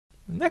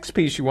The next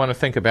piece you want to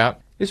think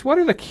about is, what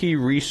are the key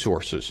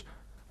resources?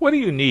 What do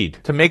you need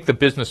to make the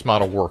business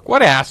model work?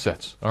 What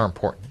assets are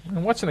important?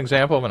 And what's an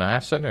example of an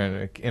asset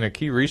in a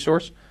key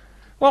resource?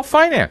 Well,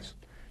 finance.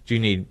 Do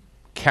you need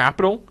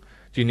capital?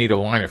 Do you need a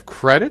line of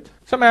credit?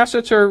 Some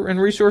assets and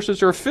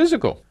resources are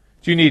physical.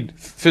 Do you need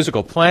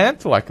physical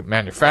plant, like a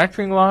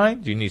manufacturing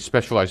line? Do you need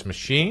specialized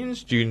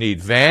machines? Do you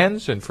need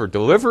vans and for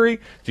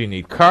delivery? Do you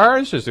need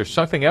cars? Is there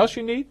something else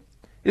you need?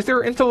 Is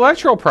there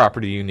intellectual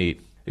property you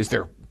need? Is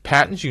there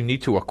patents you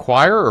need to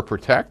acquire or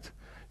protect?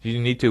 Do you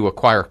need to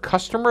acquire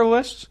customer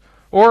lists?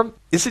 Or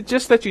is it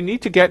just that you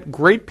need to get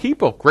great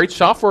people, great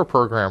software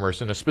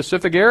programmers in a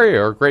specific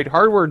area, or great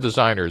hardware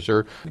designers,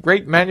 or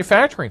great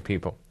manufacturing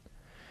people?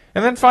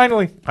 And then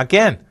finally,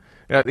 again,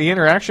 the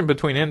interaction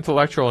between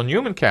intellectual and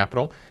human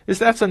capital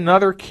that's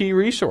another key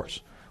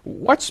resource.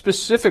 What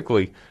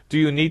specifically do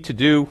you need to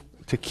do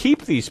to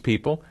keep these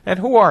people, and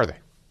who are they?